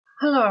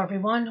Hello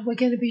everyone, we're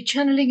going to be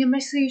channeling a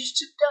message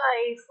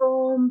today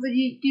from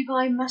the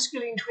Divine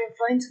Masculine Twin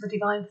Flame to the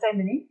Divine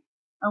Feminine,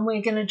 and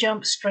we're going to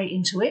jump straight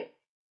into it.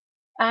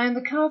 And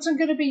the cards I'm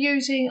going to be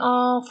using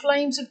are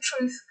Flames of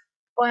Truth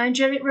by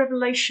Angelic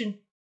Revelation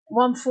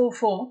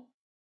 144.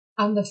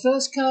 And the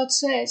first card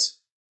says,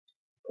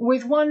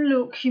 "With one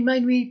look you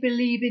made me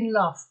believe in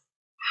love.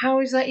 How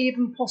is that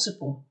even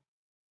possible?"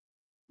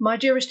 My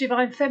dearest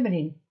Divine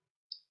Feminine,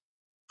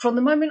 from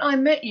the moment I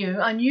met you,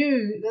 I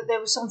knew that there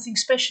was something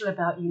special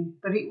about you,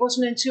 but it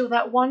wasn't until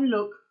that one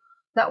look,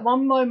 that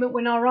one moment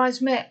when our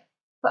eyes met,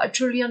 that I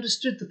truly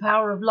understood the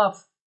power of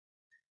love.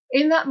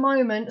 In that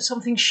moment,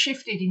 something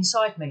shifted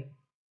inside me.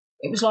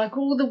 It was like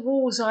all the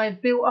walls I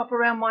had built up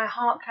around my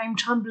heart came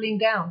tumbling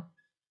down,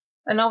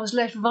 and I was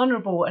left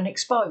vulnerable and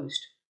exposed.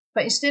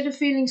 But instead of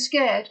feeling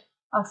scared,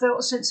 I felt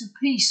a sense of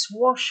peace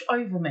wash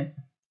over me.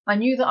 I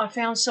knew that I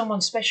found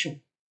someone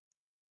special.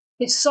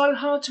 It's so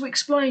hard to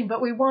explain,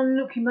 but with one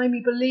look you made me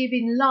believe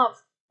in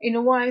love in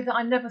a way that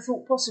I never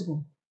thought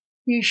possible.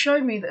 You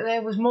showed me that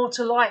there was more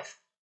to life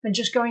than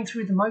just going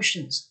through the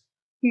motions.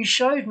 You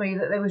showed me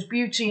that there was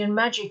beauty and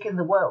magic in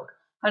the world,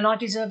 and I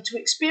deserved to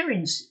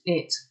experience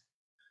it.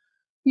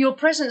 Your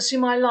presence in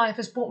my life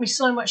has brought me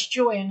so much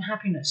joy and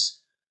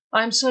happiness.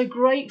 I am so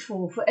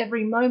grateful for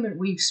every moment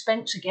we've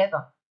spent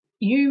together.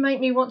 You make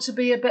me want to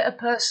be a better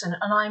person,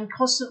 and I am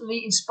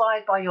constantly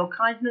inspired by your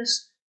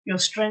kindness, your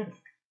strength,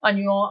 and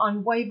your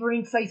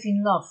unwavering faith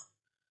in love.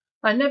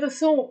 I never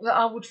thought that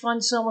I would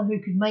find someone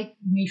who could make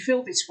me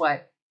feel this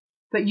way,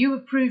 but you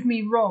have proved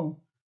me wrong.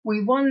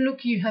 With one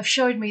look you have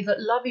showed me that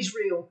love is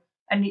real,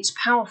 and it's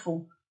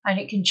powerful, and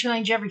it can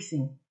change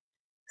everything.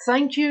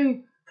 Thank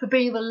you for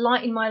being the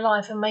light in my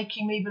life and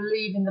making me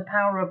believe in the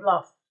power of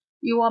love.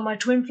 You are my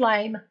twin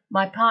flame,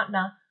 my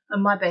partner,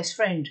 and my best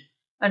friend,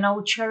 and I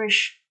will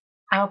cherish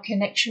our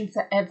connection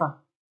forever.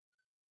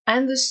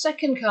 And the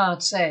second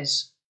card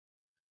says,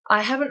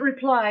 "I haven't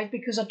replied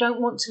because I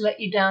don't want to let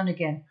you down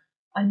again.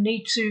 I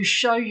need to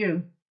show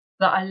you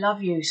that I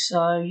love you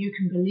so you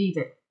can believe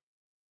it.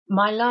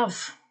 My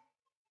love,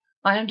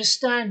 I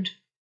understand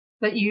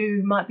that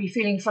you might be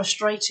feeling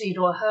frustrated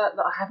or hurt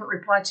that I haven't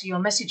replied to your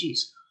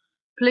messages.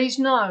 Please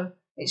know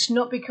it's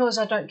not because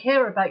I don't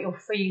care about your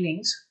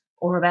feelings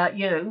or about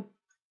you.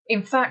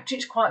 In fact,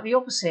 it's quite the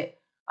opposite.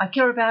 I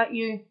care about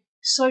you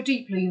so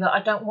deeply that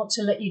I don't want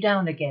to let you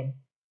down again.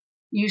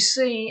 You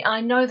see, I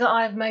know that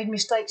I have made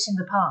mistakes in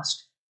the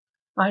past.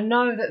 I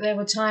know that there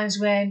were times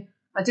when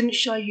I didn't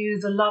show you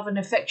the love and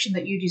affection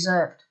that you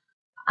deserved.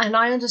 And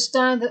I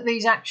understand that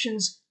these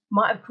actions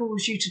might have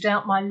caused you to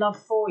doubt my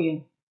love for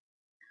you.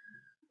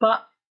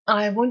 But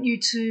I want you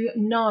to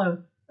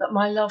know that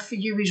my love for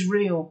you is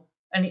real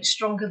and it's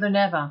stronger than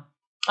ever.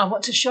 I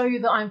want to show you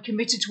that I'm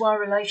committed to our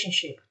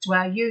relationship, to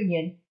our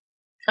union,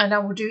 and I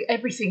will do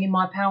everything in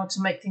my power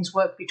to make things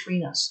work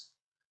between us.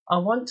 I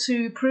want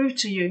to prove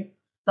to you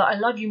that I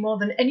love you more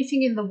than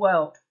anything in the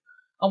world.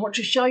 I want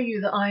to show you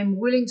that I am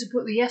willing to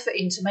put the effort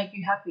in to make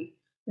you happy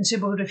and to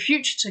build a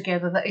future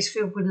together that is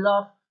filled with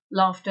love,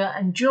 laughter,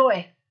 and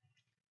joy.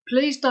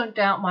 Please don't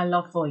doubt my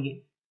love for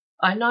you.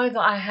 I know that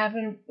I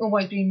haven't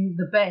always been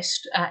the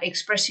best at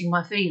expressing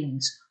my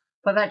feelings,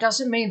 but that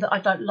doesn't mean that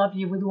I don't love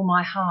you with all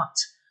my heart.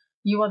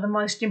 You are the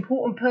most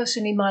important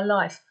person in my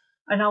life,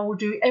 and I will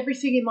do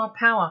everything in my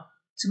power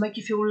to make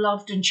you feel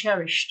loved and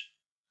cherished.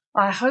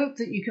 I hope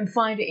that you can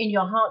find it in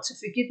your heart to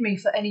forgive me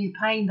for any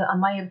pain that I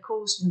may have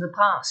caused in the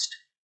past.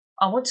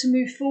 I want to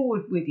move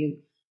forward with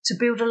you, to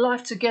build a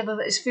life together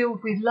that is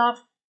filled with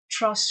love,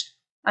 trust,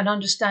 and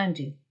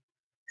understanding.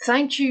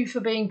 Thank you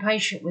for being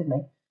patient with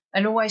me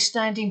and always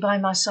standing by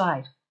my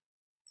side.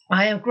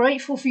 I am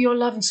grateful for your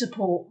love and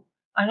support,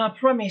 and I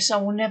promise I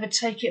will never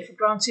take it for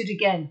granted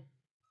again."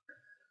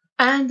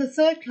 And the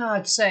third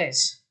card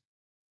says,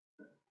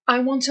 "I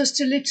want us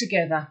to live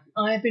together.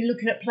 I have been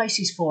looking at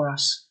places for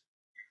us."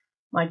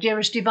 My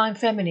dearest Divine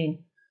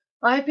Feminine,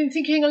 I have been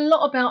thinking a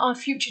lot about our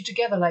future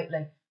together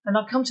lately, and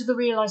I've come to the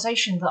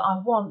realization that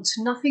I want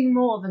nothing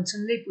more than to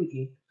live with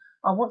you.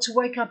 I want to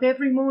wake up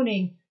every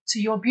morning to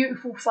your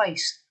beautiful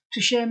face,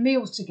 to share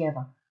meals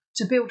together,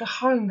 to build a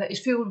home that is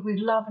filled with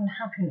love and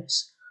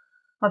happiness.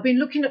 I've been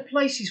looking at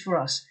places for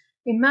us,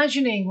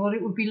 imagining what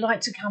it would be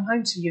like to come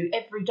home to you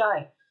every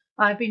day.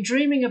 I have been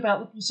dreaming about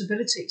the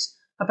possibilities,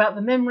 about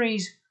the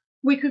memories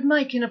we could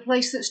make in a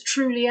place that's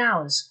truly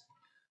ours.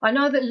 I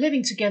know that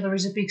living together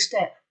is a big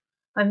step,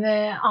 and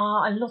there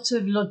are a lot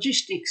of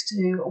logistics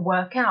to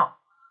work out,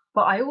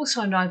 but I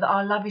also know that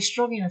our love is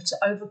strong enough to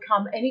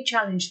overcome any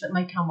challenge that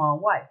may come our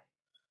way.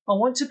 I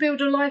want to build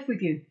a life with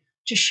you,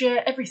 to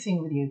share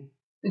everything with you,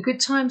 the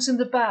good times and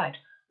the bad,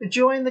 the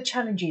joy and the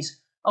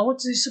challenges. I want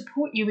to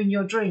support you in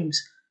your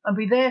dreams and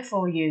be there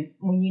for you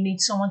when you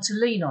need someone to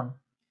lean on.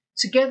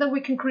 Together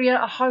we can create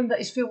a home that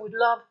is filled with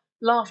love,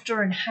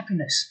 laughter and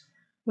happiness.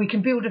 We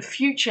can build a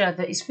future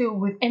that is filled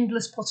with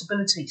endless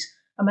possibilities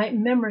and make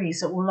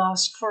memories that will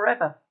last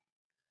forever.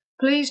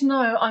 Please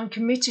know I'm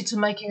committed to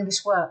making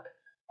this work.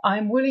 I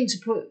am willing to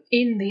put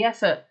in the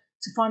effort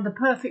to find the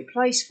perfect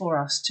place for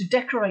us, to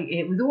decorate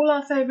it with all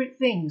our favourite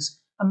things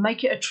and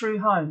make it a true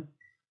home.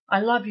 I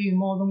love you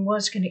more than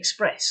words can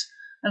express,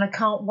 and I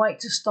can't wait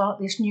to start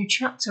this new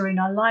chapter in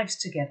our lives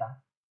together.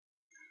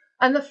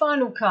 And the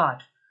final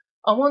card.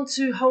 I want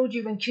to hold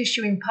you and kiss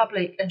you in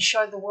public and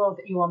show the world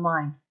that you are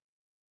mine.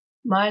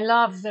 My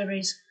love, there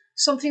is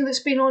something that's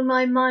been on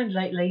my mind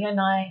lately, and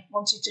I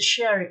wanted to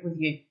share it with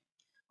you.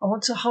 I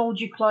want to hold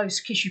you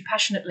close, kiss you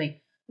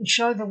passionately, and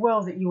show the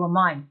world that you are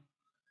mine.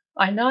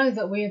 I know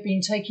that we have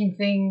been taking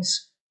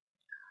things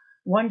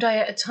one day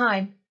at a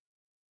time,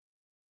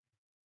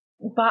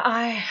 but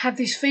I have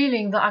this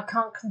feeling that I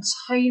can't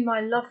contain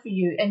my love for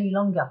you any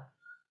longer.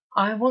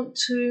 I want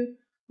to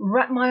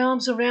wrap my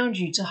arms around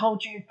you, to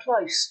hold you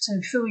close,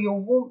 to feel your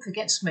warmth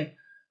against me.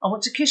 I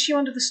want to kiss you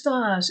under the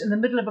stars in the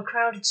middle of a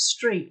crowded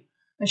street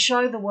and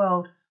show the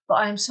world that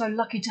I am so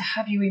lucky to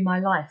have you in my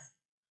life.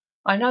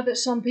 I know that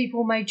some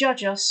people may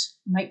judge us,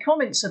 make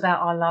comments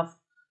about our love.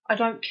 I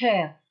don't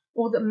care.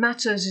 All that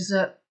matters is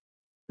that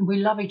we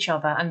love each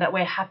other and that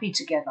we're happy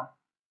together.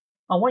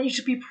 I want you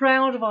to be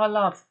proud of our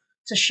love,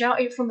 to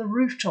shout it from the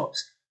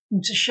rooftops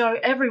and to show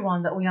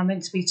everyone that we are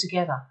meant to be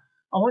together.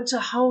 I want to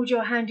hold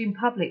your hand in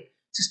public,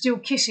 to steal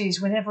kisses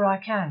whenever I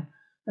can,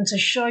 and to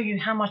show you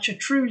how much I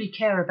truly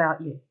care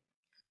about you.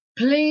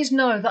 Please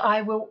know that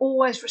I will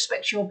always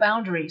respect your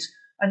boundaries,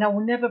 and I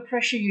will never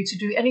pressure you to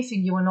do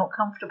anything you are not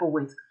comfortable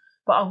with.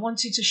 But I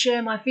wanted to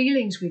share my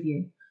feelings with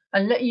you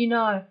and let you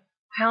know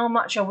how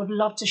much I would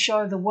love to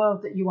show the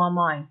world that you are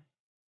mine.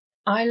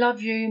 I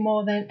love you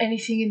more than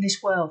anything in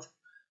this world,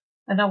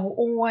 and I will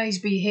always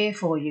be here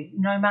for you,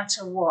 no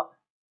matter what.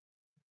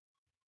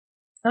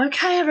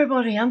 Okay,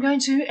 everybody, I'm going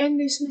to end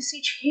this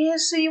message here.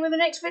 See you in the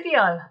next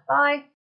video. Bye.